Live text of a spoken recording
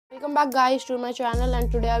Welcome back guys to my channel,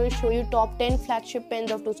 and today I will show you top 10 flagship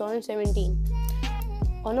pens of 2017.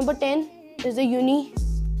 On number 10 is the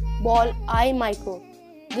Uniball I Micro.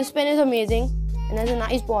 This pen is amazing and has a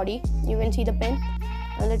nice body. You can see the pen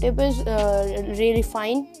and the tip is really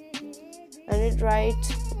fine and it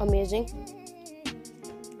writes amazing.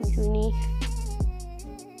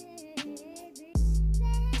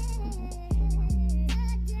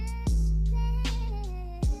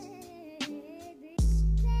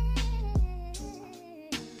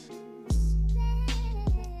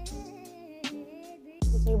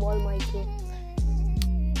 Uniball Micro.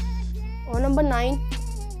 On number 9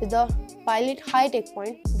 is the Pilot High Tech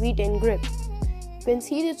Point V10 grip. You can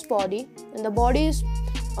see its body, and the body is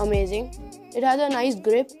amazing. It has a nice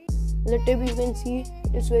grip. The tip, you can see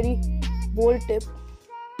it's very bold tip,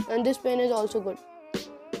 and this pen is also good.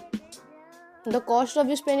 The cost of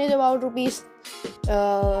this pen is about rupees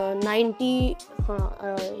 90.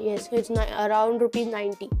 Yes, it's around rupees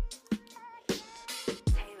 90.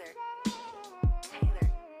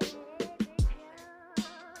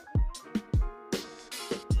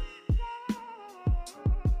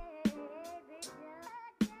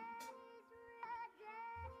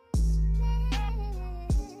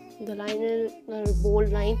 The line is a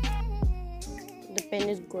bold line. The pen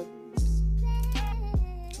is good.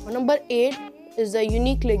 On number 8 is the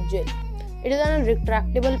Uniclick Gel. It is a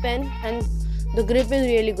retractable pen and the grip is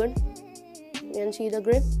really good. You can see the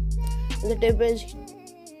grip. The tip is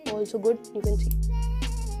also good. You can see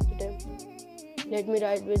the tip. Let me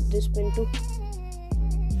write with this pen too.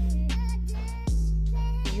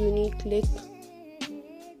 Uniclick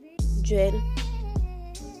Gel.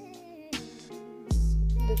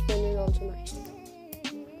 This pen is also nice.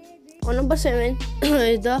 On number 7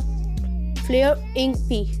 is the Flair ink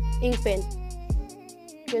pen.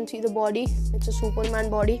 You can see the body. It's a Superman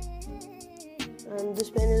body, and this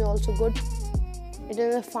pen is also good. It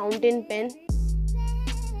is a fountain pen.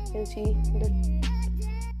 You can see that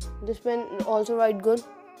this pen also writes good.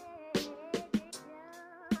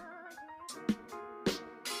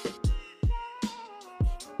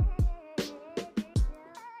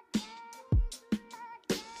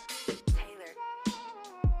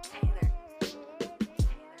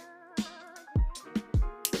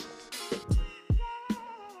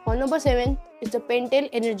 On number 7 is the Pentel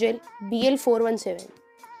Energel BL417.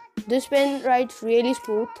 This pen writes really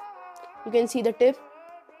smooth. You can see the tip.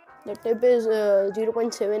 The tip is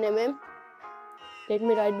 0.7 mm. Let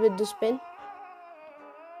me write with this pen.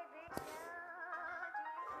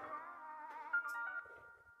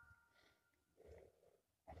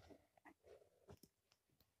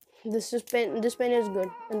 This pen is good,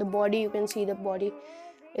 and the body, you can see the body.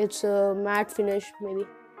 It's a matte finish maybe.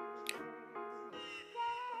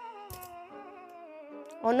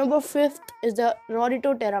 On number 5th is the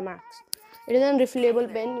Rorito Terra Max. It is a refillable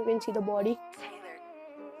pen. You can see the body.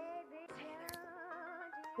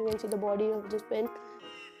 You can see the body of this pen,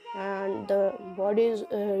 and the body is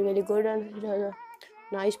really good, and it has a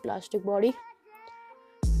nice plastic body.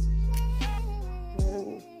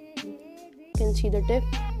 And you can see the tip.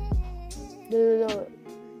 This is a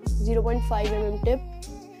 0.5 mm tip,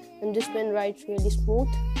 and this pen writes really smooth.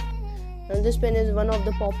 And this pen is one of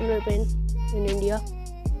the popular pens in India.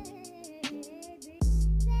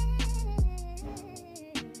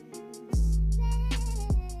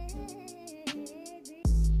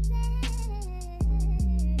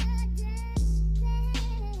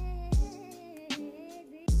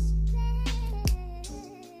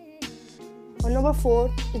 On number 4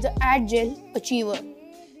 is the Ad Gel Achiever.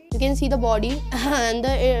 You can see the body and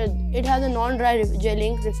it has a non-dry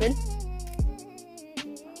gelling refill.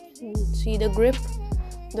 See the grip.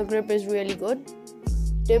 The grip is really good.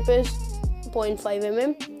 Tip is 0.5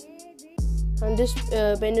 mm, and this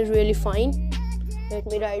pen is really fine. Let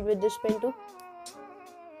me write with this pen too.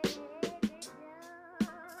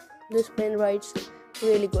 This pen writes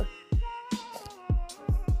really good.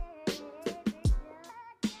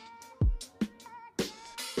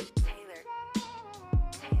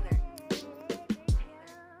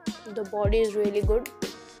 The body is really good.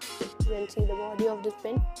 You can see the body of this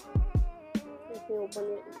pen. Let me open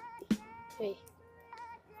it. Hey.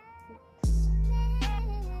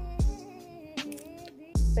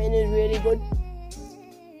 Pen is really good.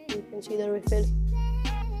 You can see the refill.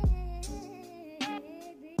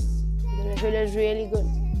 The refill is really good.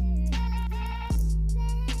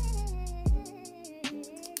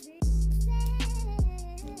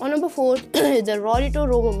 On number 4 is the Rorito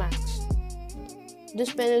Robo Max.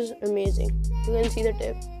 This pen is amazing. You can see the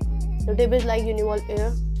tip. The tip is like Uniball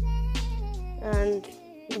Air, and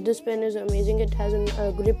this pen is amazing. It has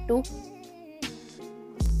a grip too.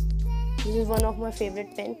 This is one of my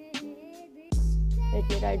favorite pen. Let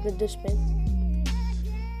me write with this pen.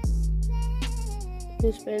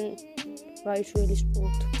 This pen writes really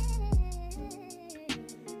smooth.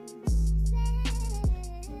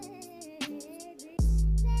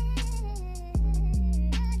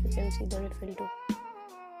 You can see the refill too.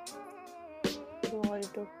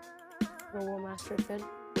 Rorito Robo Master Refill.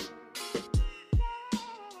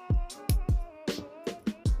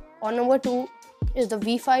 On number 2 is the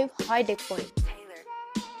V5 High Tech Point.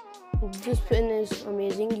 This pen is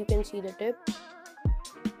amazing. You can see the tip.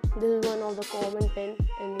 This is one of the common pen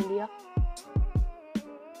in India.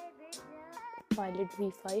 Pilot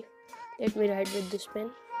V5. Let me write with this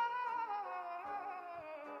pen.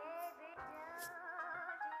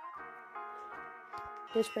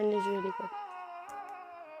 This pen is really good.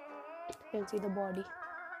 You can see the body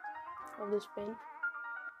of this pen.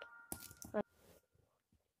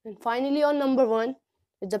 And finally, on number 1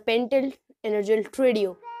 is the Pentel Energel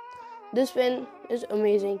Tradio. This pen is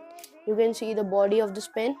amazing. You can see the body of this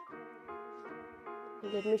pen.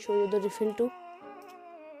 Let me show you the refill too.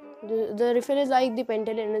 The refill is like the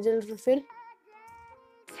Pentel Energel refill.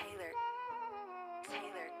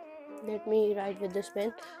 Let me write with this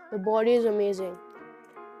pen. The body is amazing.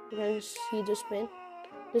 You can see this pen.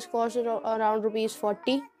 This costs around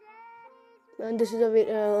 ₹40, and this is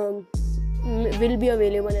will be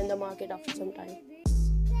available in the market after some time.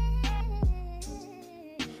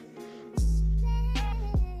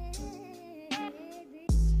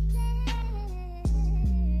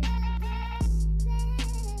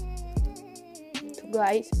 So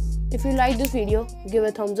guys, if you like this video, give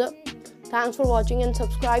a thumbs up. Thanks for watching and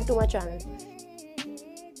subscribe to my channel.